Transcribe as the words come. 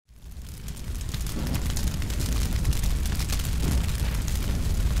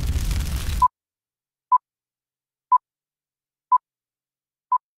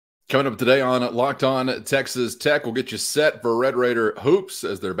Coming up today on Locked On Texas Tech, we'll get you set for Red Raider hoops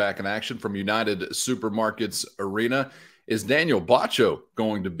as they're back in action from United Supermarkets Arena. Is Daniel Batcho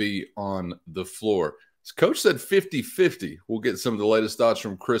going to be on the floor? His coach said 50-50. We'll get some of the latest thoughts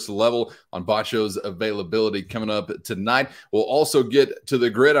from Chris Level on Batcho's availability coming up tonight. We'll also get to the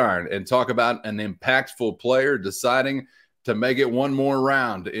gridiron and talk about an impactful player deciding to make it one more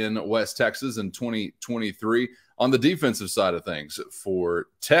round in West Texas in 2023 on the defensive side of things for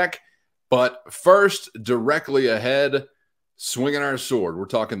Tech. But first, directly ahead, swinging our sword, we're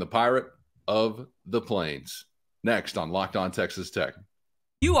talking the Pirate of the Plains. Next on Locked On Texas Tech.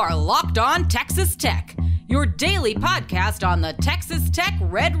 You are Locked On Texas Tech, your daily podcast on the Texas Tech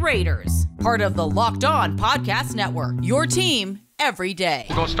Red Raiders, part of the Locked On Podcast Network, your team every day.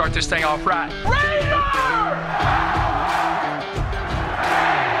 We're going to start this thing off right.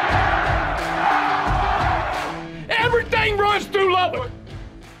 Everything runs through Lubbock.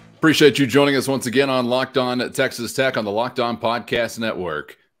 Appreciate you joining us once again on Locked On Texas Tech on the Locked On Podcast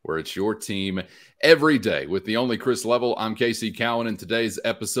Network, where it's your team every day. With the only Chris Level, I'm Casey Cowan, and today's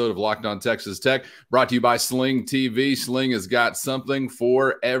episode of Locked On Texas Tech brought to you by Sling TV. Sling has got something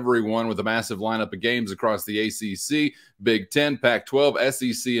for everyone with a massive lineup of games across the ACC, Big Ten,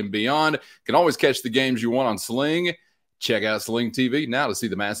 Pac-12, SEC, and beyond. You can always catch the games you want on Sling. Check out Sling TV now to see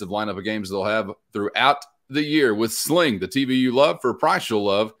the massive lineup of games they'll have throughout the year. With Sling, the TV you love for a price you'll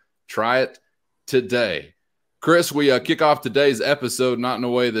love. Try it today. Chris, we kick off today's episode not in a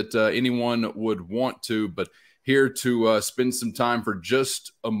way that anyone would want to, but here to spend some time for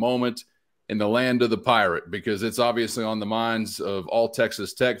just a moment in the land of the Pirate, because it's obviously on the minds of all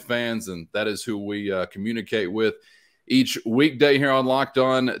Texas Tech fans, and that is who we communicate with each weekday here on Locked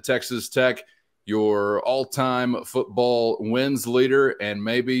On Texas Tech. Your all-time football wins leader, and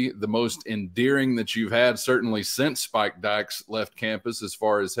maybe the most endearing that you've had, certainly since Spike Dykes left campus as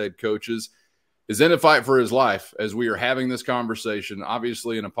far as head coaches, is in a fight for his life as we are having this conversation,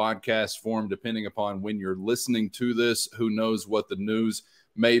 obviously in a podcast form, depending upon when you're listening to this. Who knows what the news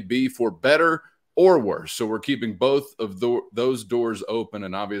may be, for better or worse. So we're keeping both of those doors open,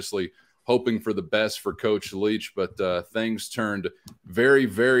 and obviously hoping for the best for Coach Leach, but things turned very,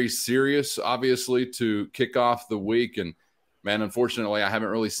 very serious, obviously, to kick off the week. And, man, unfortunately, I haven't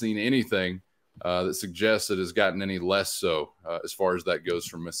really seen anything that suggests it has gotten any less so as far as that goes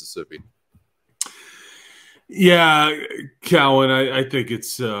from Mississippi. Yeah, Cowan, I think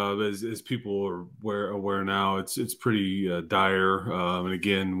it's as people are aware now, it's pretty dire. And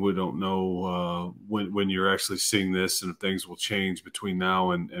again, we don't know when you're actually seeing this, and if things will change between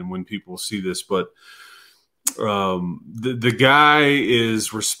now and when people see this. But the guy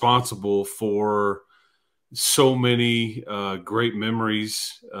is responsible for so many great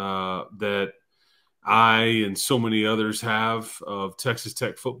memories that I and so many others have of Texas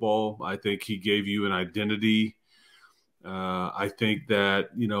Tech football. I think he gave you an identity. I think that,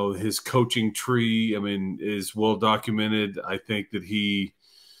 his coaching tree, is well documented. I think that he,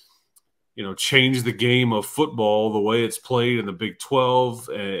 changed the game of football the way it's played in the Big 12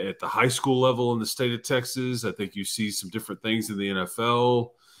 at the high school level in the state of Texas. I think you see some different things in the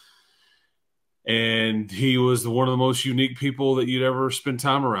NFL. And he was one of the most unique people that you'd ever spend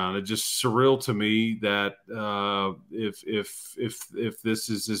time around. It's just surreal to me that if this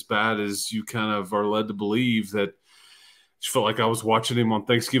is as bad as you kind of are led to believe, that I felt like I was watching him on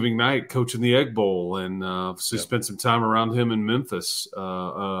Thanksgiving night coaching the Egg Bowl, and so spent some time around him in Memphis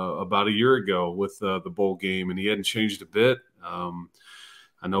about a year ago with the bowl game, and he hadn't changed a bit.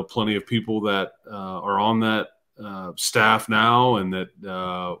 I know plenty of people that are on that staff now, and that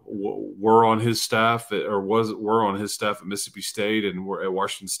were on his staff were on his staff at Mississippi State and were at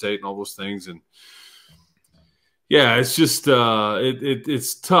Washington State and all those things. And yeah, it's just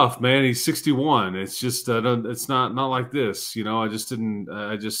it's tough, man. He's 61. It's just it's not like this, I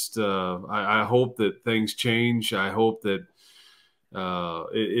hope that things change. I hope that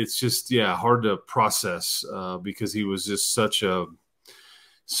it's just hard to process because he was just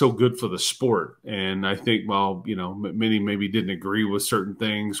so good for the sport. And I think while, many maybe didn't agree with certain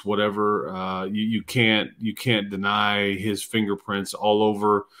things, whatever, you can't deny his fingerprints all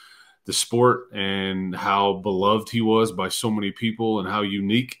over the sport and how beloved he was by so many people and how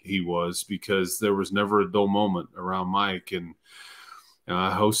unique he was, because there was never a dull moment around Mike. And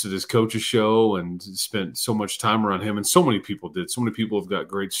I hosted his coach's show and spent so much time around him, and so many people did. So many people have got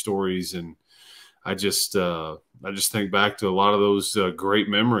great stories, and I just think back to a lot of those great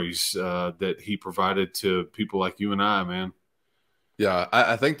memories that he provided to people like you and I, man. Yeah,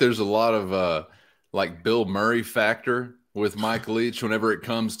 I think there's a lot of like Bill Murray factor with Mike Leach whenever it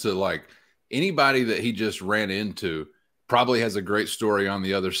comes to like anybody that he just ran into probably has a great story on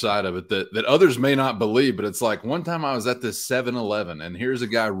the other side of it that others may not believe, but it's like, one time I was at this 7-Eleven and here's a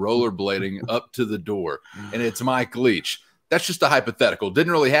guy rollerblading up to the door and it's Mike Leach. That's just a hypothetical.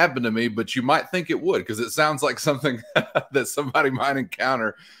 Didn't really happen to me, but you might think it would, because it sounds like something that somebody might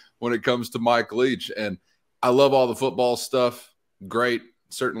encounter when it comes to Mike Leach. And I love all the football stuff. Great.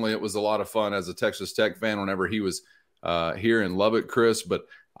 Certainly it was a lot of fun as a Texas Tech fan whenever he was here in Lubbock, Chris, but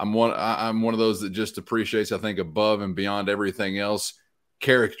I'm one of those that just appreciates, I think, above and beyond everything else,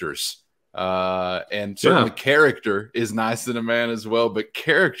 characters. And certainly character is nice in a man as well. But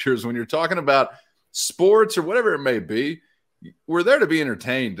characters, when you're talking about sports or whatever it may be, we're there to be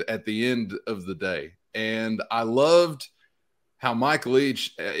entertained at the end of the day. And I loved how Mike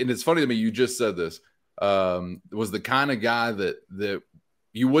Leach, and it's funny to me, you just said this, was the kind of guy that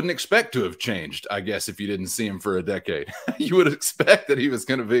you wouldn't expect to have changed, I guess, if you didn't see him for a decade. You would expect that he was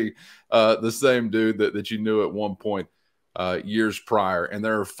going to be the same dude that you knew at one point years prior. And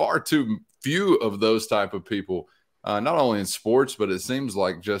there are far too few of those type of people, not only in sports, but it seems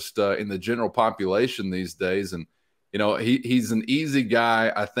like just in the general population these days. And, you know, he's an easy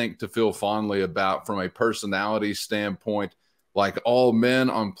guy, I think, to feel fondly about from a personality standpoint. Like all men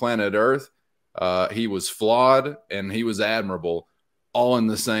on planet Earth, he was flawed and he was admirable, all in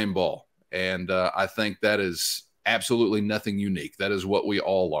the same ball. And I think that is absolutely nothing unique. That is what we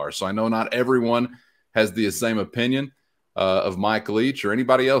all are. So I know not everyone has the same opinion of Mike Leach or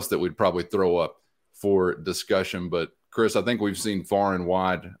anybody else that we'd probably throw up for discussion. But, Chris, I think we've seen far and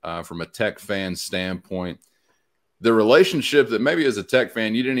wide from a Tech fan standpoint the relationship that maybe as a Tech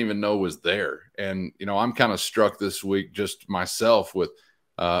fan you didn't even know was there. And, you know, I'm kind of struck this week just myself with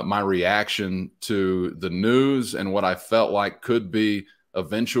my reaction to the news and what I felt like could be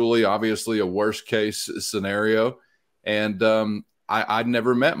eventually, obviously, a worst case scenario. And I'd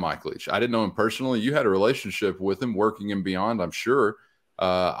never met Mike Leach. I didn't know him personally. You had a relationship with him working and beyond, I'm sure.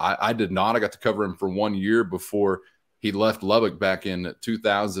 I did not. I got to cover him for 1 year before he left Lubbock back in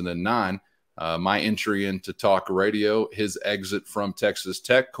 2009. My entry into talk radio, his exit from Texas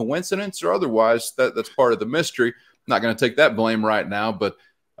Tech, coincidence or otherwise, that's part of the mystery. I'm not going to take that blame right now, but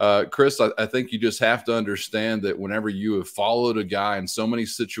Chris, I think you just have to understand that whenever you have followed a guy in so many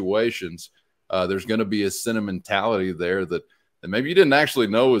situations, there's going to be a sentimentality there that maybe you didn't actually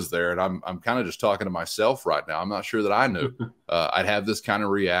know was there. And I'm kind of just talking to myself right now. I'm not sure that I knew I'd have this kind of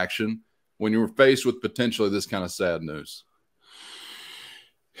reaction when you were faced with potentially this kind of sad news.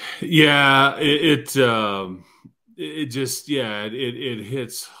 Yeah, it just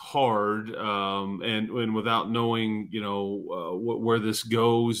hits hard, and without knowing, you know, where this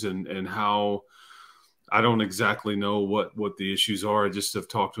goes and how, I don't exactly know what the issues are. I just have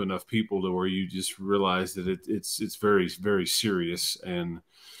talked to enough people to where you just realize that it's very, very serious. And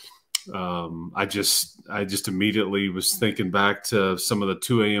I just immediately was thinking back to some of the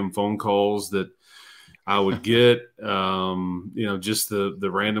 2 a.m. phone calls that I would get, you know, just the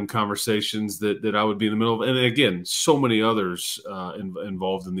random conversations that I would be in the middle of. And again, so many others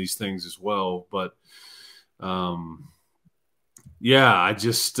involved in these things as well. But yeah, I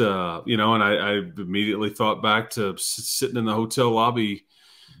just, you know, and I immediately thought back to sitting in the hotel lobby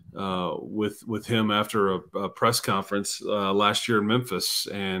with him after a press conference last year in Memphis.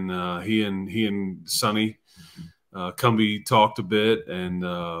 And he and Sonny Cumbie talked a bit, and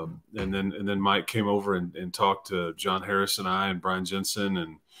then Mike came over and talked to John Harris and I and Brian Jensen,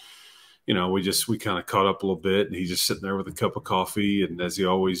 and you know we kind of caught up a little bit, and he's just sitting there with a cup of coffee, and as he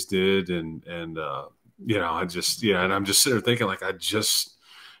always did, and you know and I'm just sitting there thinking, like, I just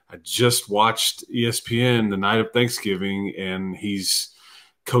watched ESPN the night of Thanksgiving, and he's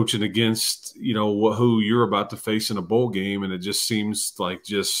coaching against, you know, who you're about to face in a bowl game, and it just seems like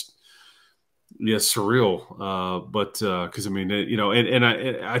surreal. But because I mean, you know, and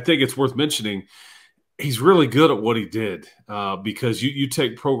I think it's worth mentioning, he's really good at what he did, because you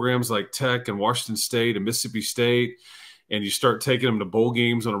take programs like Tech and Washington State and Mississippi State, and you start taking them to bowl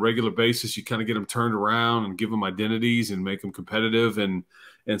games on a regular basis. You kind of get them turned around and give them identities and make them competitive in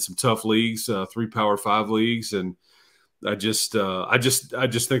some tough leagues, 3 Power 5 leagues. And I just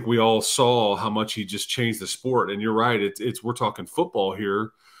think we all saw how much he just changed the sport. And you're right, we're talking football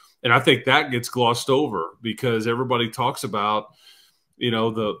here. And I think that gets glossed over because everybody talks about, you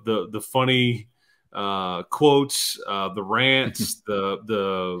know, the funny quotes, the rants,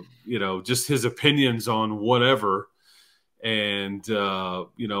 the you know, just his opinions on whatever, and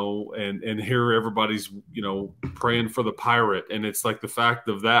you know, and here everybody's, you know, praying for the pirate, and it's like the fact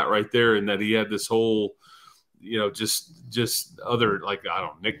of that right there, and that he had this whole, you know, just other, like, I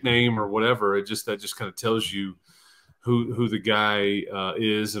don't know, nickname or whatever. That just kind of tells you who the guy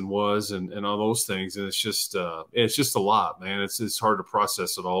is and was and all those things. And it's just a lot, man. It's hard to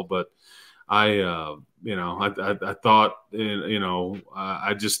process it all. But I thought,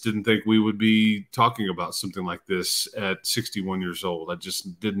 I just didn't think we would be talking about something like this at 61 years old. I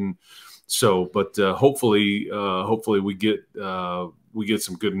just didn't. So, but hopefully we get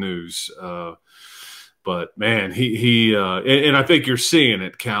some good news. But man, he and I think you're seeing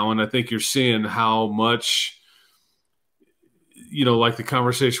it, Cowan. I think you're seeing how much, like the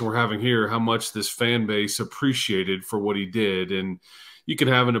conversation we're having here, how much this fan base appreciated for what he did. And you can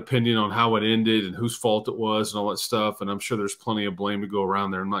have an opinion on how it ended and whose fault it was and all that stuff. And I'm sure there's plenty of blame to go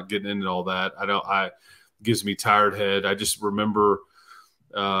around there. I'm not getting into all that. It gives me tired head. I just remember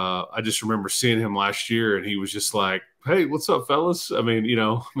seeing him last year, and he was just like, "Hey, what's up, fellas?" I mean,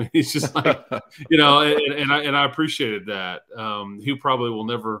 he's just like, and I appreciated that. He probably will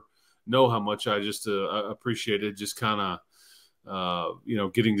never know how much I just appreciated just kind of,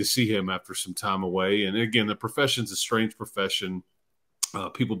 getting to see him after some time away. And again, the profession's a strange profession.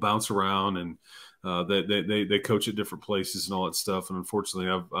 People bounce around, and they coach at different places and all that stuff. And unfortunately,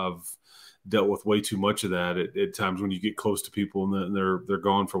 I've dealt with way too much of that at times when you get close to people and they're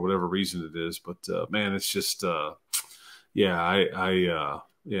gone for whatever reason it is. But man, it's just I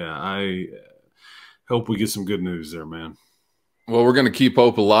hope we get some good news there, man. Well, we're going to keep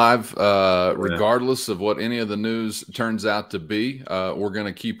hope alive, regardless of what any of the news turns out to be. We're going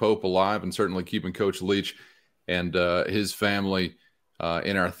to keep hope alive, and certainly keeping Coach Leach and his family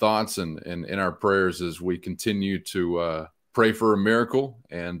in our thoughts and in our prayers as we continue to pray for a miracle.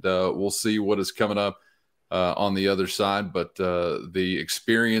 And we'll see what is coming up on the other side. But the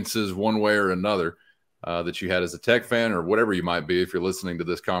experiences, one way or another, that you had as a Tech fan, or whatever you might be if you're listening to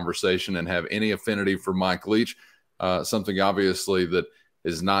this conversation and have any affinity for Mike Leach, something obviously that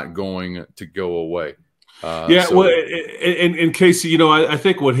is not going to go away. Well, and Casey, I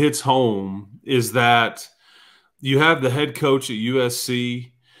think what hits home is that you have the head coach at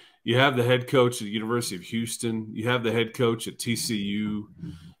USC, you have the head coach at the University of Houston, you have the head coach at TCU,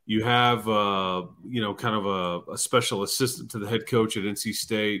 you have kind of a special assistant to the head coach at NC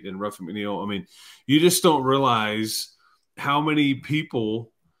State and Ruffin McNeil. I mean, you just don't realize how many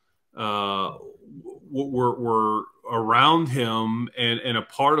people were around him and a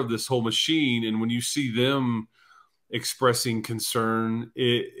part of this whole machine. And when you see them expressing concern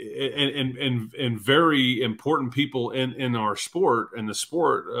and very important people in our sport and the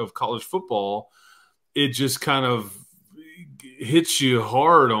sport of college football, it just kind of hits you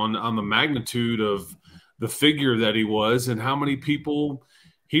hard on the magnitude of the figure that he was and how many people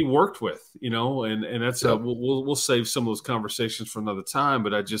he worked with, and that's we'll save some of those conversations for another time.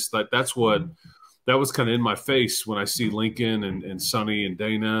 But I just thought that was kind of in my face when I see Lincoln and Sonny and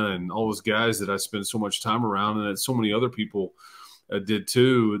Dana and all those guys that I spend so much time around, and that so many other people did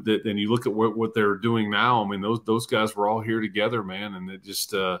too. That, and you look at what they're doing now. I mean, those guys were all here together, man, and it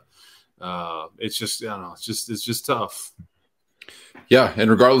just it's just, I don't know, it's just tough. Yeah, and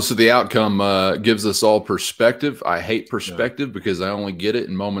regardless of the outcome, gives us all perspective. I hate perspective because I only get it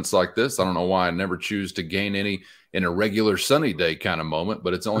in moments like this. I don't know why I never choose to gain any in a regular sunny day kind of moment,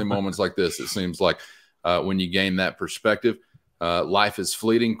 but it's only moments like this. It seems like when you gain that perspective, life is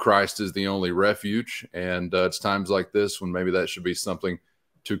fleeting. Christ is the only refuge. And it's times like this when maybe that should be something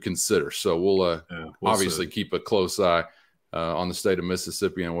to consider. So we'll obviously keep a close eye on the state of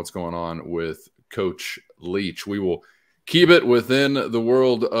Mississippi and what's going on with Coach Leach. We will keep it within the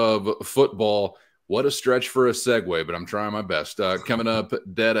world of football. What a stretch for a segue, but I'm trying my best. Coming up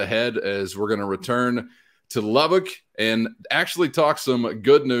dead ahead as we're going to return to Lubbock and actually talk some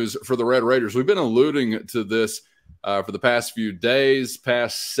good news for the Red Raiders. We've been alluding to this for the past few days,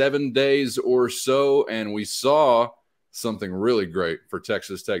 past 7 days or so, and we saw something really great for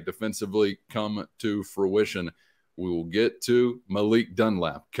Texas Tech defensively come to fruition. We will get to Malik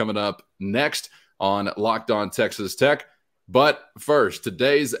Dunlap coming up next on Locked On Texas Tech. But first,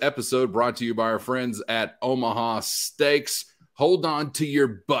 today's episode brought to you by our friends at Omaha Steaks. Hold on to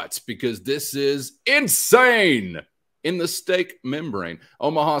your butts because this is insane in the steak membrane.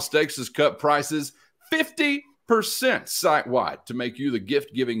 Omaha Steaks has cut prices 50% site-wide to make you the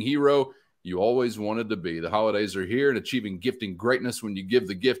gift-giving hero you always wanted to be. The holidays are here, and achieving gifting greatness when you give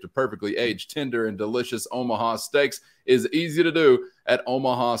the gift of perfectly aged, tender, and delicious Omaha Steaks is easy to do at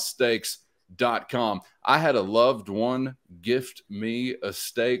omahasteaks.com. I had a loved one gift me a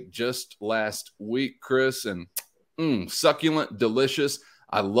steak just last week, Chris, and succulent, delicious.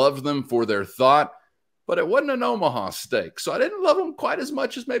 I loved them for their thought, but it wasn't an Omaha steak, so I didn't love them quite as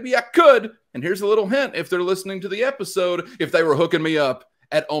much as maybe I could. And here's a little hint if they're listening to the episode, if they were hooking me up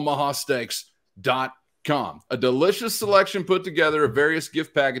at omahasteaks.com. A delicious selection put together of various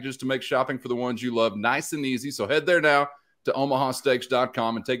gift packages to make shopping for the ones you love nice and easy. So head there now to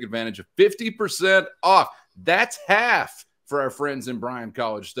omahasteaks.com and take advantage of 50% off. That's half for our friends in Bryan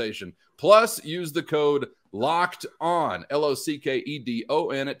College Station. Plus, use the code LOCKEDON,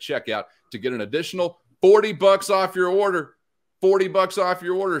 LOCKEDON at checkout to get an additional $40 off your order. $40 off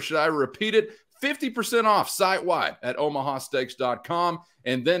your order. Should I repeat it? 50% off site-wide at omahasteaks.com,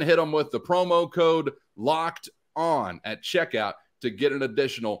 and then hit them with the promo code LOCKEDON at checkout to get an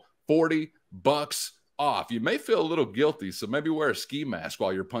additional $40 off. You may feel a little guilty, so maybe wear a ski mask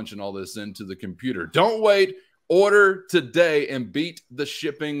while you're punching all this into the computer. Don't wait. Order today and beat the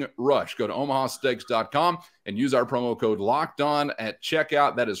shipping rush. Go to omahasteaks.com and use our promo code LOCKEDON at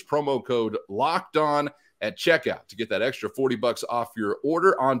checkout. That is promo code LOCKEDON at checkout to get that extra $40 off your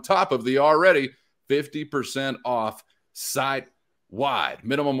order on top of the already 50% off site-wide.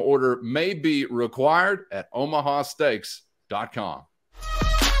 Minimum order may be required at omahasteaks.com.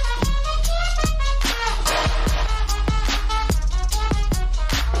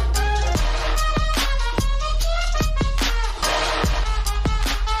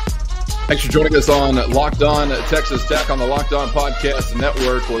 Thanks for joining us on Locked On Texas Tech on the Locked On Podcast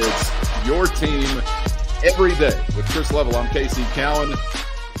Network, where it's your team every day. With Chris Level, I'm Casey Cowan,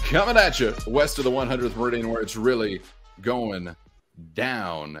 coming at you west of the 100th Meridian, where it's really going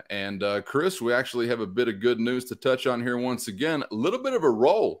down. And Chris, we actually have a bit of good news to touch on here once again. A little bit of a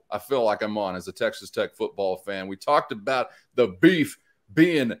roll I feel like I'm on as a Texas Tech football fan. We talked about the beef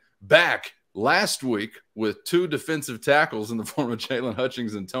being back last week with two defensive tackles in the form of Jalen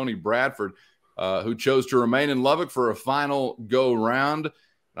Hutchings and Tony Bradford, who chose to remain in Lubbock for a final go-round.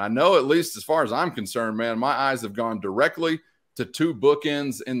 And I know, at least as far as I'm concerned, man, my eyes have gone directly to two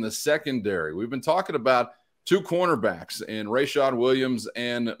bookends in the secondary. We've been talking about two cornerbacks in Rashad Williams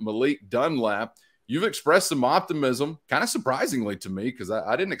and Malik Dunlap. You've expressed some optimism, kind of surprisingly to me, because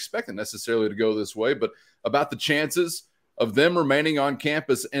I didn't expect it necessarily to go this way, but about the chances of them remaining on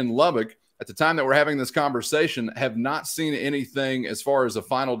campus in Lubbock. At the time that we're having this conversation, have not seen anything as far as a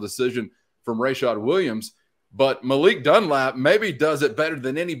final decision from Rashad Williams. But Malik Dunlap maybe does it better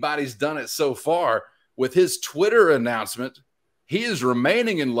than anybody's done it so far with his Twitter announcement. He is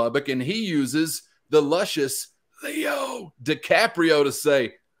remaining in Lubbock, and he uses the luscious Leo DiCaprio to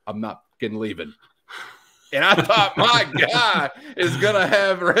say, "I'm not fucking leaving." And I thought, my guy is going to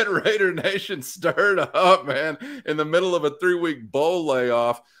have Red Raider Nation stirred up, man, in the middle of a 3-week bowl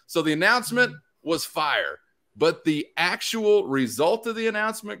layoff. So the announcement was fire. But the actual result of the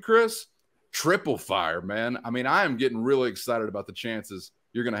announcement, Chris, triple fire, man. I mean, I am getting really excited about the chances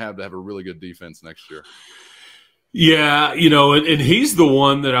you're going to have a really good defense next year. Yeah, you know, and he's the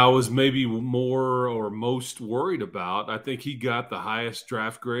one that I was maybe more or most worried about. I think he got the highest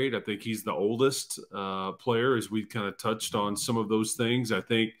draft grade. I think he's the oldest player, as we kind of touched on some of those things. I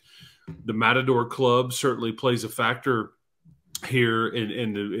think the Matador Club certainly plays a factor here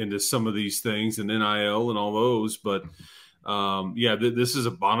into some of these things, and NIL and all those. But, yeah, this is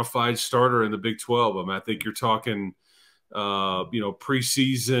a bona fide starter in the Big 12. I mean, I think you're talking,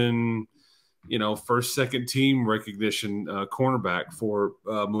 preseason – first, second team recognition cornerback for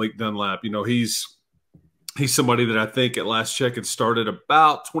Malik Dunlap. You know, he's somebody that I think at last check had started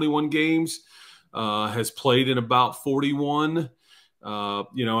about 21 games, has played in about 41. And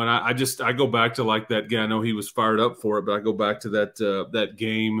I go back to like that guy. I know he was fired up for it, but I go back to that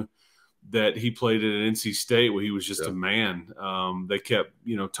game that he played at NC State where he was just a man. They kept,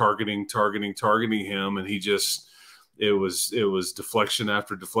 targeting him, and he just – it was deflection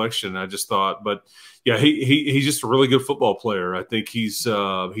after deflection. I just thought, but yeah, he's just a really good football player. I think he's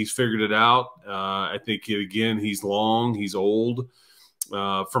figured it out. I think he's long, he's old.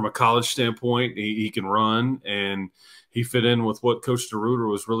 From a college standpoint, he can run, and he fit in with what Coach DeRuiter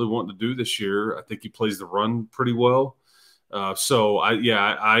was really wanting to do this year. I think he plays the run pretty well. I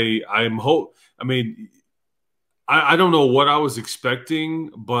don't know what I was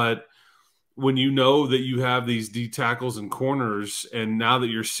expecting, but when you know that you have these D tackles and corners, and now that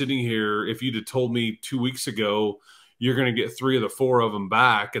you're sitting here, if you'd have told me 2 weeks ago you're going to get 3 of the 4 of them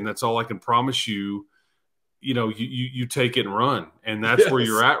back, and that's all I can promise you, you take it and run. And that's where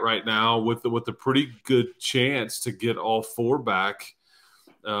you're at right now with a pretty good chance to get all 4 back.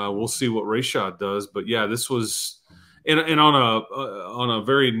 We'll see what Rashad does. But, yeah, this was and on a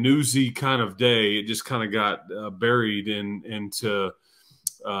very newsy kind of day, it just kind of got buried into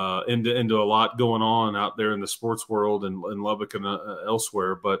a lot going on out there in the sports world and in Lubbock and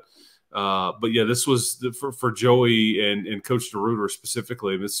elsewhere. But yeah, this was for Joey and Coach DeRuiter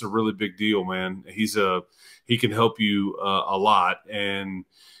specifically. This is a really big deal, man. He's a he can help you a lot. And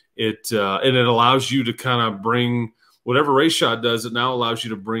it allows you to kind of bring whatever Rashad does. It now allows you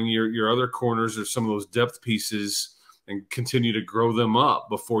to bring your other corners or some of those depth pieces and continue to grow them up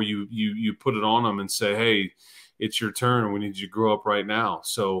before you put it on them and say, hey, it's your turn and we need you to grow up right now.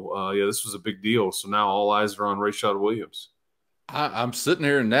 So, this was a big deal. So now all eyes are on Rashad Williams. I'm sitting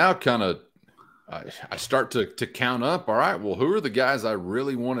here now kind of I start to count up. All right, well, who are the guys I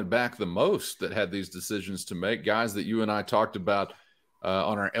really wanted back the most that had these decisions to make? Guys that you and I talked about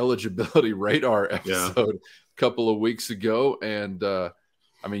on our eligibility radar episode a couple of weeks ago. And, I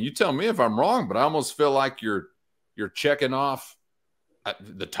mean, you tell me if I'm wrong, but I almost feel like you're checking off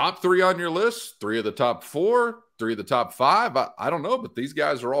the top 3 on your list, 3 of the top 4, 3 of the top 5. I don't know, but these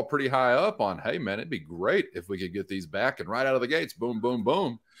guys are all pretty high up on, hey, man, it'd be great if we could get these back. And right out of the gates, boom, boom,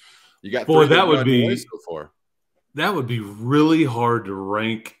 boom. You got 3 that would be so far. That would be really hard to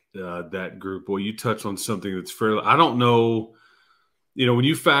rank that group. Well, you touch on something that's fairly – I don't know – when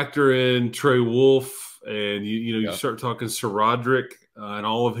you factor in Trey Wolf and you start talking Sir Roderick and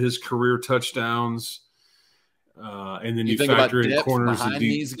all of his career touchdowns, and then you factor in corners behind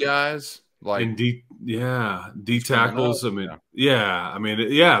these guys, like and D tackles. I mean,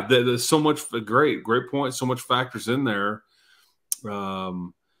 there's so much great point. So much factors in there. But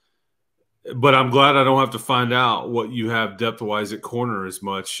I'm glad I don't have to find out what you have depth wise at corner as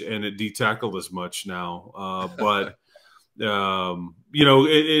much and at D tackle as much now. But and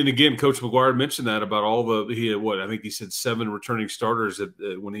again, Coach McGuire mentioned that about I think he said 7 returning starters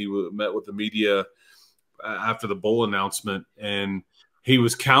when he met with the media after the bowl announcement, and he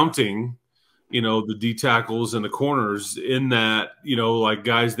was counting, the D tackles and the corners in that, like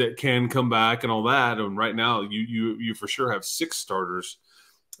guys that can come back and all that. And right now you for sure have 6 starters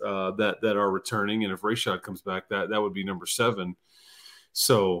that are returning. And if Rashad comes back, that would be number 7.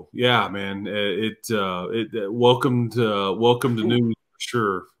 So yeah, man, it welcome to news for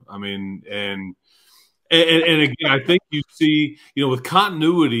sure. I mean, and again, I think you see, with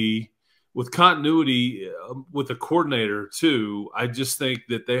continuity with a coordinator too, I just think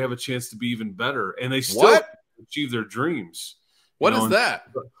that they have a chance to be even better, and they still achieve their dreams. What is that?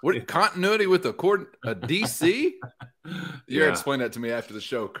 What continuity with a DC? You're explain that to me after the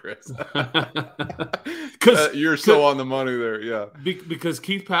show, Chris. Because you're so on the money there, yeah. Because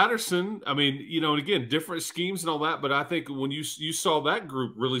Keith Patterson, I mean, and again, different schemes and all that, but I think when you saw that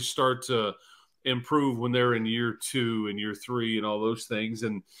group really start to improve when they're in year 2 and year 3 and all those things,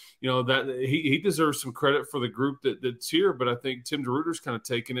 and that he deserves some credit for the group that's here. But I think Tim DeRuyter's kind of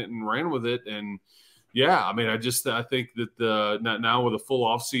taken it and ran with it, and. Yeah, I mean, I think that now with a full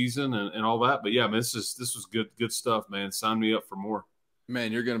off season and all that, but yeah, man, this was good stuff, man. Sign me up for more.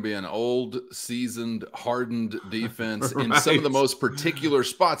 Man, you're going to be an old, seasoned, hardened defense in some of the most particular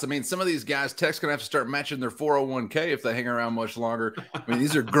spots. I mean, some of these guys, Tech's going to have to start matching their 401k if they hang around much longer. I mean,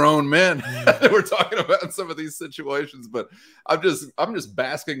 these are grown men that we're talking about in some of these situations. But I'm just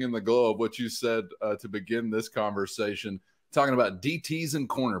basking in the glow of what you said to begin this conversation, talking about DTs and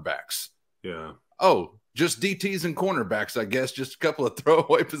cornerbacks. Yeah. Oh, just DTs and cornerbacks, I guess. Just a couple of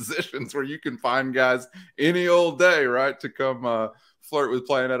throwaway positions where you can find guys any old day, right, to come flirt with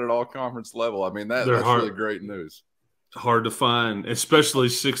playing at an all-conference level. I mean, that's really great news. Hard to find, especially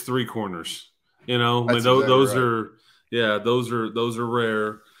 6'3" corners. I mean, those are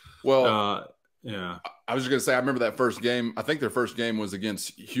rare. Well, yeah. I was just going to say, I remember that first game. I think their first game was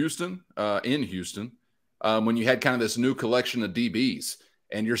against Houston, in Houston, when you had kind of this new collection of DBs.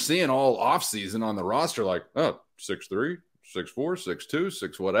 And you're seeing all offseason on the roster like, 6'3", 6'4", 6'2",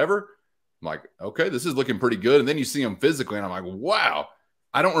 6 whatever. I'm like, okay, this is looking pretty good. And then you see them physically, and I'm like, wow,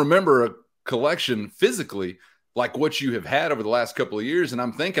 I don't remember a collection physically like what you have had over the last couple of years. And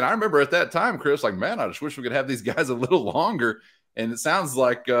I'm thinking, I remember at that time, Chris, like, man, I just wish we could have these guys a little longer. And it sounds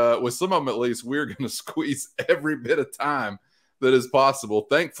like with some of them at least, we're going to squeeze every bit of time that is possible,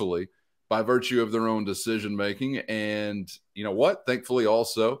 thankfully, by virtue of their own decision-making. And you know what? Thankfully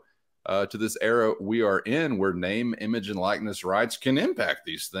also to this era we are in where name, image, and likeness rights can impact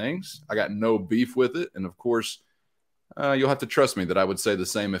these things. I got no beef with it. And of course, you'll have to trust me that I would say the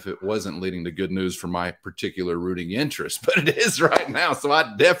same if it wasn't leading to good news for my particular rooting interest. But it is right now. So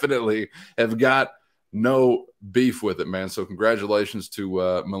I definitely have got no beef with it, man. So congratulations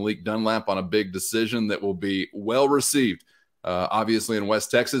to Malik Dunlap on a big decision that will be well received. Obviously in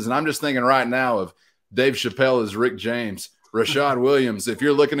West Texas. And I'm just thinking right now of Dave Chappelle as Rick James, Rashad Williams. If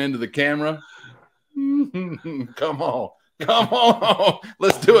you're looking into the camera, come on.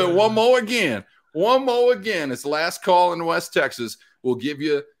 Let's do it one more again. It's the last call in West Texas. We'll give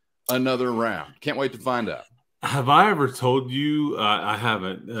you another round. Can't wait to find out. Have I ever told you? I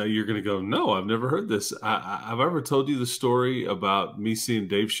haven't. You're going to go, no, I've never heard this. Have I ever told you the story about me seeing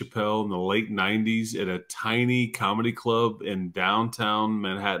Dave Chappelle in the late 90s at a tiny comedy club in downtown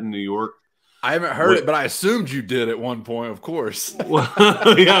Manhattan, New York? I haven't heard it, but I assumed you did at one point, of course. Well,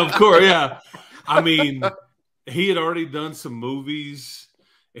 yeah, of course, yeah. I mean, he had already done some movies.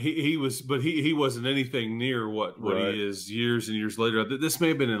 He wasn't anything near what he is years and years later. This may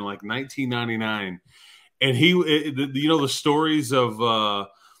have been in like 1999. And the stories of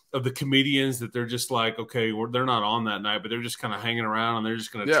the comedians that they're just like, okay, they're not on that night, but they're just kind of hanging around and they're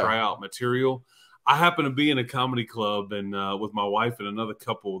just going to try out material. I happened to be in a comedy club and with my wife and another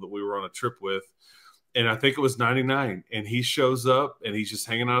couple that we were on a trip with, and I think it was 99. And he shows up and he's just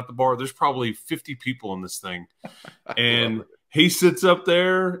hanging out at the bar. There's probably 50 people in this thing, and he sits up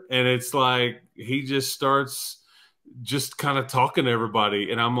there and it's like he just starts just kind of talking to everybody.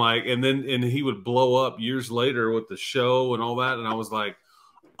 And I'm like, and he would blow up years later with the show and all that. And I was like,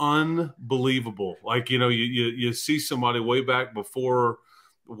 unbelievable. Like, you see somebody way back before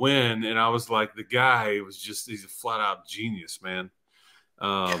when, and I was like, the guy he's a flat out genius, man.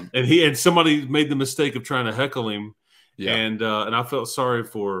 And somebody made the mistake of trying to heckle him. Yeah. And I felt sorry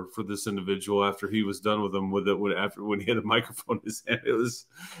for this individual after he was done with him when he had a microphone in his hand. It was,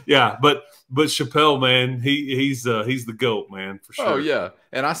 yeah. But Chappelle, man, he's the GOAT, man, for sure. Oh yeah.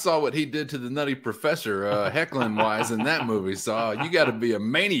 And I saw what he did to the Nutty Professor heckling wise in that movie. So you got to be a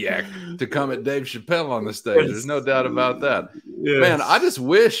maniac to come at Dave Chappelle on the stage. There's no doubt about that. Yes. Man, I just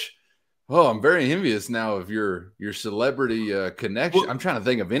wish. Oh, I'm very envious now of your celebrity connection. I'm trying to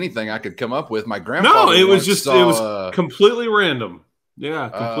think of anything I could come up with. My grandfather. No, it was completely random. Yeah,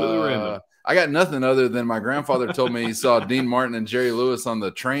 completely random. I got nothing other than my grandfather told me he saw Dean Martin and Jerry Lewis on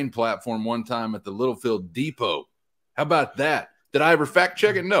the train platform one time at the Littlefield Depot. How about that? Did I ever fact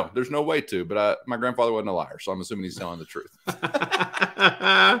check it? No, there's no way to. But my grandfather wasn't a liar, so I'm assuming he's telling the truth. And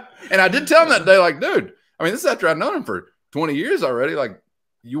I did tell him that day, like, dude. I mean, this is after I've known him for 20 years already. Like,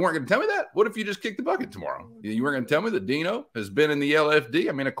 you weren't going to tell me that? What if you just kicked the bucket tomorrow? You weren't going to tell me that Dino has been in the LFD?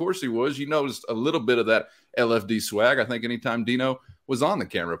 I mean, of course he was. You noticed a little bit of that LFD swag. I think anytime Dino was on the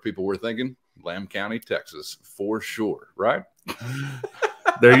camera, people were thinking Lamb County, Texas, for sure, right?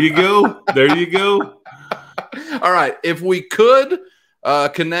 There you go. There you go. All right. If we could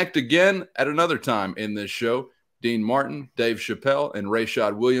connect again at another time in this show, Dean Martin, Dave Chappelle, and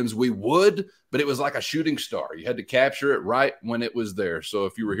Rashad Williams, we would, but it was like a shooting star. You had to capture it right when it was there. So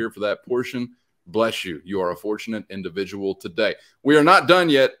if you were here for that portion, bless you. You are a fortunate individual today. We are not done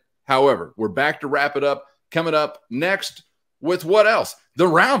yet. However, we're back to wrap it up. Coming up next with what else? The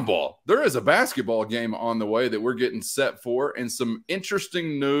round ball. There is a basketball game on the way that we're getting set for, and some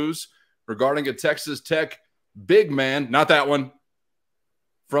interesting news regarding a Texas Tech big man, not that one,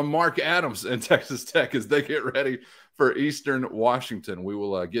 from Mark Adams and Texas Tech as they get ready for Eastern Washington. We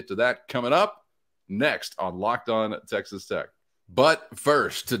will get to that coming up next on Locked On Texas Tech. But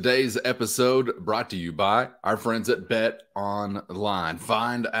first, today's episode brought to you by our friends at BetOnline.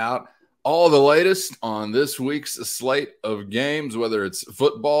 Find out all the latest on this week's slate of games, whether it's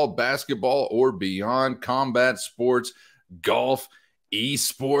football, basketball, or beyond, combat sports, golf,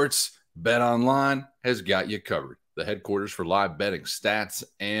 esports. BetOnline has got you covered. The headquarters for live betting, stats,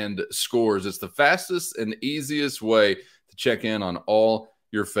 and scores. It's the fastest and easiest way to check in on all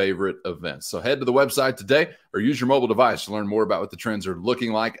your favorite events. So head to the website today or use your mobile device to learn more about what the trends are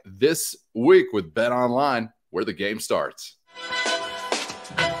looking like this week with BetOnline, where the game starts.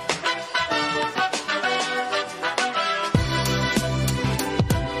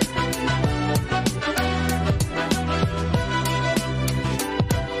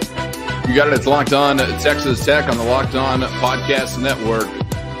 You got it. It's Locked On Texas Tech on the Locked On Podcast Network,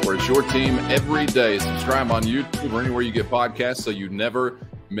 where it's your team every day. Subscribe on YouTube or anywhere you get podcasts so you never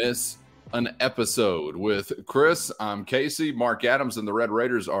miss an episode. With Chris, I'm Casey. Mark Adams and the Red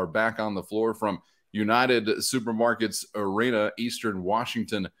Raiders are back on the floor from United Supermarkets Arena, Eastern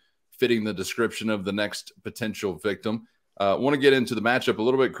Washington, fitting the description of the next potential victim. I want to get into the matchup a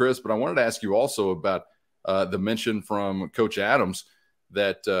little bit, Chris, but I wanted to ask you also about the mention from Coach Adams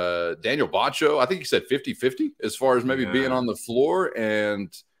that Daniel Batcho, I think he said 50-50 as far as maybe being on the floor, and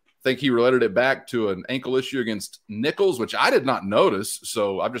I think he related it back to an ankle issue against Nichols, which I did not notice,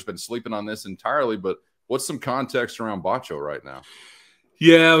 so I've just been sleeping on this entirely. But what's some context around Batcho right now?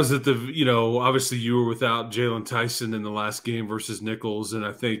 Yeah, I was at obviously you were without Jalen Tyson in the last game versus Nichols, and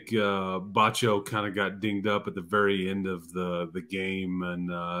I think Batcho kind of got dinged up at the very end of the game,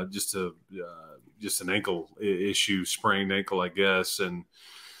 and just an ankle issue, sprained ankle, I guess. And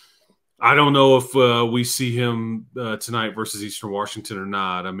I don't know if we see him tonight versus Eastern Washington or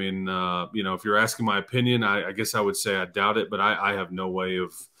not. I mean, if you're asking my opinion, I guess I would say I doubt it, but I have no way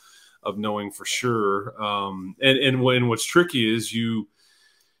of knowing for sure. And what's tricky is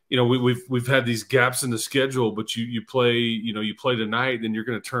we've had these gaps in the schedule, but you play tonight, then you're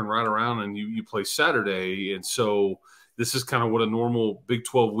going to turn right around and you play Saturday, and so this is kind of what a normal Big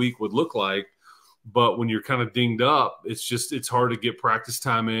 12 week would look like. But when you're kind of dinged up, it's hard to get practice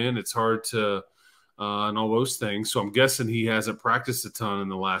time in. It's hard to and all those things. So I'm guessing he hasn't practiced a ton in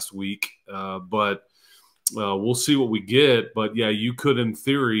the last week. But we'll see what we get. But yeah, you could, in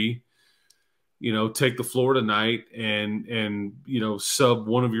theory, take the floor tonight and sub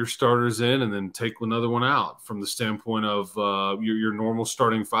one of your starters in and then take another one out. From the standpoint of your normal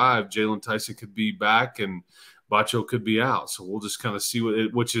starting five, Jalen Tyson could be back and Batcho could be out. So we'll just kind of see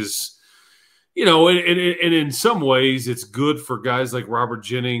which is. And in some ways, it's good for guys like Robert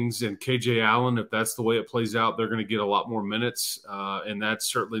Jennings and KJ Allen. If that's the way it plays out, they're going to get a lot more minutes, and that's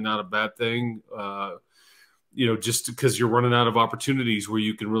certainly not a bad thing. Just because you're running out of opportunities where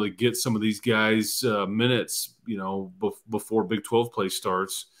you can really get some of these guys minutes, before Big 12 play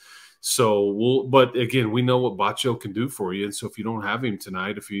starts. So but again, we know what Batcho can do for you, and so if you don't have him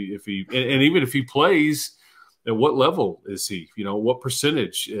tonight, if he even if he plays. At what level is he? What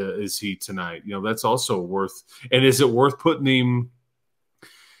percentage is he tonight? That's also worth. And is it worth putting him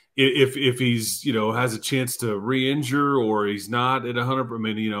if he's has a chance to re-injure or he's not at 100? I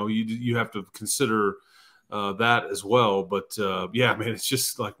mean, you have to consider that as well. But yeah, man, it's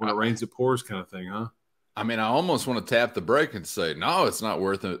just like when it rains, it pours kind of thing, huh? I mean, I almost want to tap the brake and say, no, it's not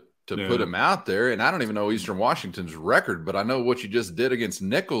worth it to put him out there. And I don't even know Eastern Washington's record, but I know what you just did against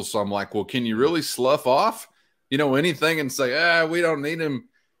Nichols. So I'm like, well, can you really slough off? Anything and say, we don't need him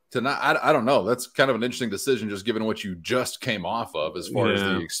tonight. I don't know. That's kind of an interesting decision, just given what you just came off of as far as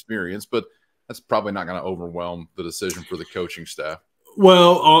the experience. But that's probably not going to overwhelm the decision for the coaching staff.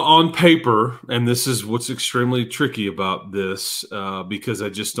 Well, on paper, and this is what's extremely tricky about this, because I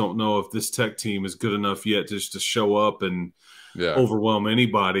just don't know if this Tech team is good enough yet just to show up and overwhelm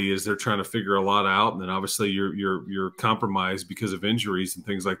anybody as they're trying to figure a lot out. And then obviously you're compromised because of injuries and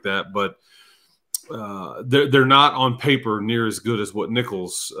things like that. But they're not on paper near as good as what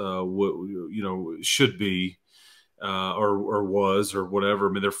Nichols should be or was or whatever.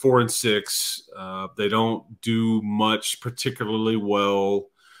 I mean, they're 4-6. They don't do much particularly well,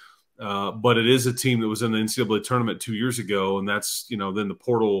 but it is a team that was in the NCAA tournament 2 years ago, and that's then the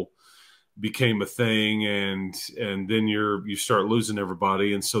portal became a thing, and then you start losing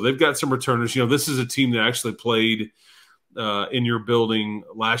everybody, and so they've got some returners. This is a team that actually played in your building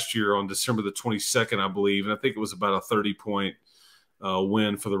last year on December the 22nd, I believe. And I think it was about a 30-point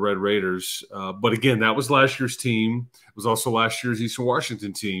win for the Red Raiders. But again, that was last year's team. It was also last year's Eastern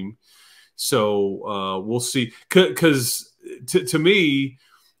Washington team. So we'll see. Because to me,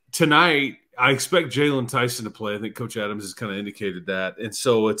 tonight, I expect Jalen Tyson to play. I think Coach Adams has kind of indicated that. And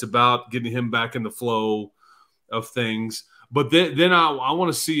so it's about getting him back in the flow of things. But then I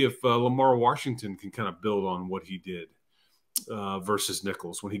want to see if Lamar Washington can kind of build on what he did versus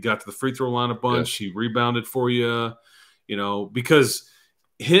Nichols. When he got to the free throw line a bunch, he rebounded for you, because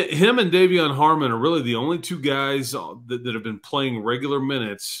him and Davion Harmon are really the only two guys that have been playing regular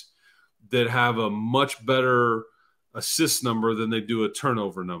minutes that have a much better assist number than they do a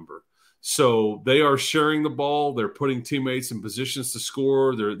turnover number. So they are sharing the ball. They're putting teammates in positions to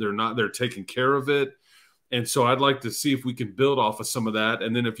score. They're taking care of it. And so I'd like to see if we can build off of some of that.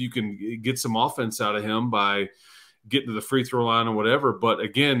 And then if you can get some offense out of him by getting to the free throw line or whatever. But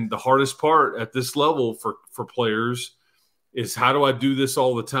again, the hardest part at this level for players is, how do I do this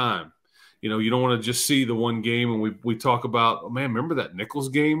all the time? You don't want to just see the one game and we talk about, oh man, remember that Nichols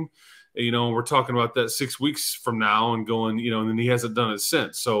game? We're talking about that 6 weeks from now and going, and then he hasn't done it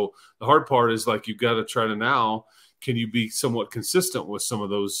since. So the hard part is, like, you've got to try to now, can you be somewhat consistent with some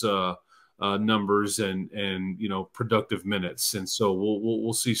of those numbers and productive minutes? And so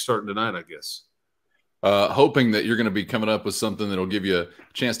we'll see starting tonight, I guess. Hoping that you're going to be coming up with something that'll give you a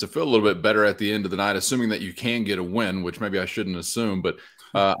chance to feel a little bit better at the end of the night, assuming that you can get a win, which maybe I shouldn't assume, but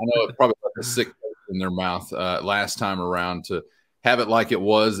I know it's probably like a sick taste in their mouth last time around to have it like it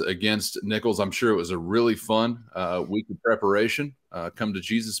was against Nichols. I'm sure it was a really fun week of preparation, come to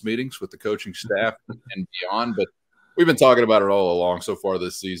Jesus meetings with the coaching staff and beyond, but we've been talking about it all along so far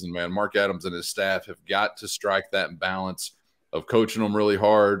this season, man. Mark Adams and his staff have got to strike that balance of coaching them really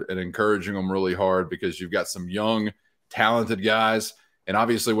hard and encouraging them really hard, because you've got some young, talented guys. And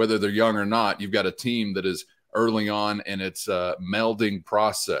obviously, whether they're young or not, you've got a team that is early on in its melding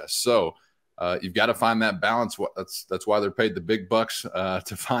process. So you've got to find that balance. That's why they're paid the big bucks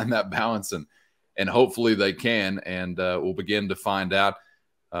to find that balance, and hopefully they can. And we'll begin to find out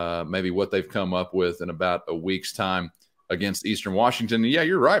maybe what they've come up with in about a week's time against Eastern Washington. And yeah,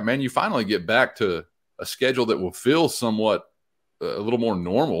 you're right, man. You finally get back to a schedule that will feel somewhat a little more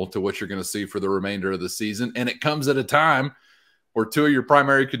normal to what you're going to see for the remainder of the season. And it comes at a time where two of your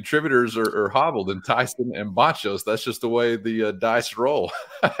primary contributors are hobbled, in Tyson and Batcho. So that's just the way the dice roll,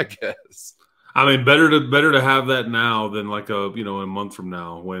 I guess. I mean, better to have that now than like a month from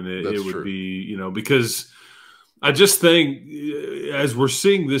now when it would be, because I just think as we're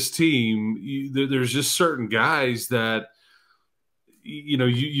seeing this team, there's just certain guys that, you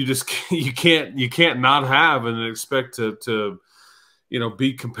can't not have and expect to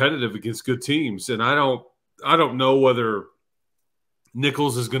be competitive against good teams. And I don't know whether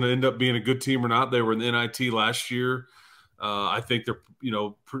Nichols is going to end up being a good team or not. They were in the NIT last year. I think they're,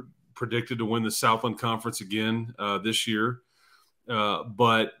 predicted to win the Southland Conference again this year.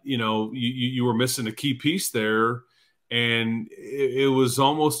 But, you were missing a key piece there, and it was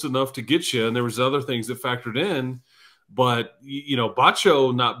almost enough to get you. And there was other things that factored in. But,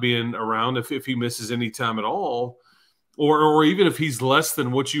 Batcho not being around, if he misses any time at all, or even if he's less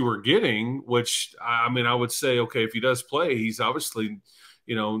than what you were getting, which, I mean, I would say, okay, if he does play, he's obviously,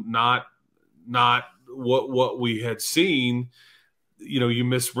 not what we had seen. You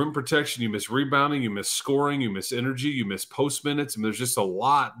miss rim protection, you miss rebounding, you miss scoring, you miss energy, you miss post minutes. I mean, there's just a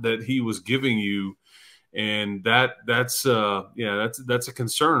lot that he was giving you, and that's a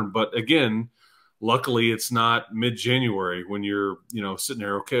concern. But again, luckily it's not mid-January when you're sitting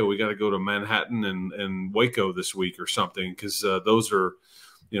there. Okay, we got to go to Manhattan and Waco this week or something, because those are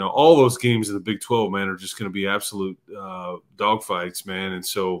all those games in the Big 12, man, are just going to be absolute dogfights, man. And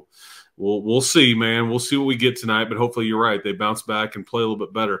so We'll see, man. We'll see what we get tonight, but hopefully you're right. They bounce back and play a little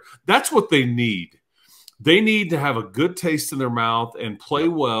bit better. That's what they need. They need to have a good taste in their mouth and play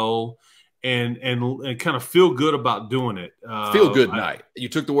well and kind of feel good about doing it. Feel good night. You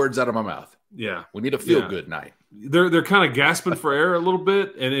took the words out of my mouth. Yeah. We need a feel good night. They're kind of gasping for air a little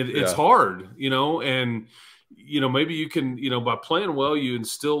bit, and it's hard, and maybe you can, by playing well, you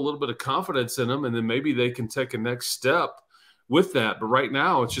instill a little bit of confidence in them, and then maybe they can take a next step with that. But right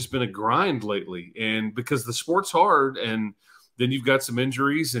now it's just been a grind lately, and because the sport's hard, and then you've got some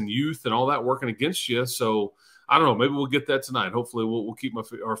injuries and youth and all that working against you. So I don't know, maybe we'll get that tonight. Hopefully we'll keep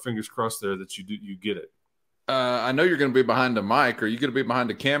our fingers crossed there that you get it. I know you're going to be behind the mic. Are you going to be behind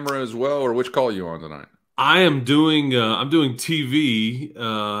the camera as well, or which call are you on tonight? I am doing I'm doing TV,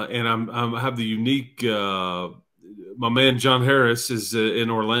 and I have the unique my man John Harris is in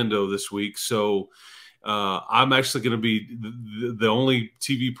Orlando this week, so I'm actually going to be the only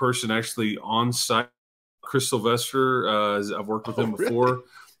TV person actually on site. Chris Sylvester, I've worked with him before. Really?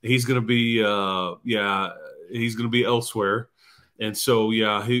 He's going to be, he's going to be elsewhere. And so,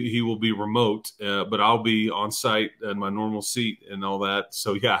 he will be remote, but I'll be on site in my normal seat and all that.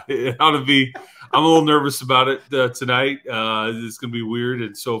 So, it ought to be, I'm a little nervous about it tonight. It's going to be weird.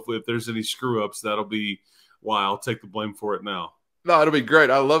 And so if there's any screw ups, that'll be why I'll take the blame for it now. No, it'll be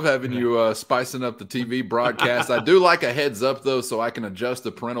great. I love having you spicing up the TV broadcast. I do like a heads up, though, so I can adjust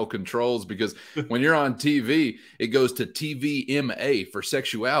the parental controls, because when you're on TV, it goes to TVMA for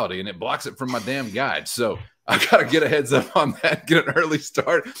sexuality, and it blocks it from my damn guide. So I got to get a heads up on that, get an early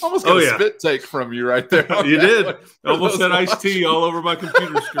start. Almost got a spit take from you right there. You did. Almost had iced tea all over my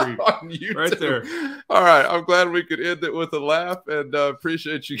computer screen. Right there. All right. I'm glad we could end it with a laugh, and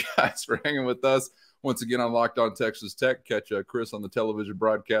appreciate you guys for hanging with us. Once again on Locked On Texas Tech. Catch Chris on the television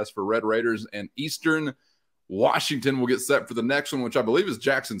broadcast for Red Raiders and Eastern Washington. We'll get set for the next one, which I believe is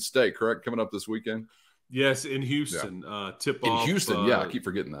Jackson State, correct? Coming up this weekend? Yes, in Houston. Tip off. In Houston, I keep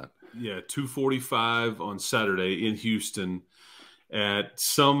forgetting that. 2:45 on Saturday in Houston at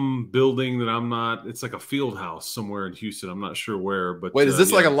some building that it's like a field house somewhere in Houston. I'm not sure where, but wait, is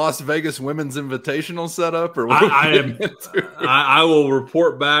this like a Las Vegas Women's Invitational setup, or what? I will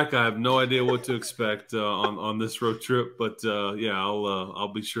report back. I have no idea what to expect on this road trip, but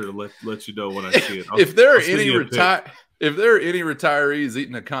I'll be sure to let you know when I see it. If there are any retirees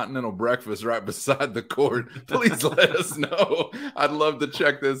eating a continental breakfast right beside the court, please let us know. I'd love to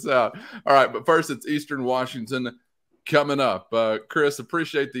check this out. All right, but first it's Eastern Washington coming up. Chris,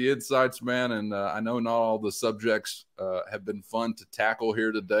 appreciate the insights, man. And I know not all the subjects have been fun to tackle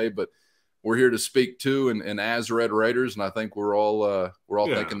here today, but we're here to speak to and as Red Raiders, and I think we're all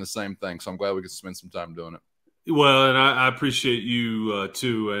thinking the same thing. So I'm glad we could spend some time doing it. Well, and I appreciate you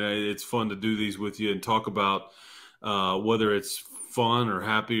too. And it's fun to do these with you and talk about whether it's fun or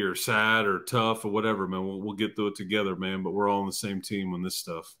happy or sad or tough or whatever, man. We'll get through it together, man. But we're all on the same team on this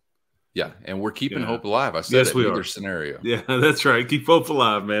stuff. Yeah, and we're keeping hope alive. I said in either scenario. Yeah, that's right. Keep hope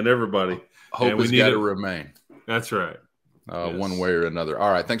alive, man, everybody. Hope has got to remain. That's right. One way or another.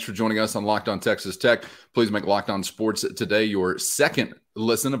 All right, thanks for joining us on Locked On Texas Tech. Please make Locked On Sports Today your second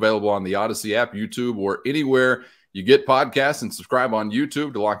listen, available on the Odyssey app, YouTube, or anywhere you get podcasts, and subscribe on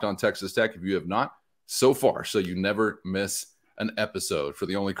YouTube to Locked On Texas Tech if you have not so far, so you never miss an episode. For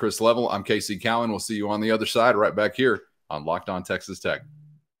the only Chris Level, I'm Casey Cowan. We'll see you on the other side right back here on Locked On Texas Tech.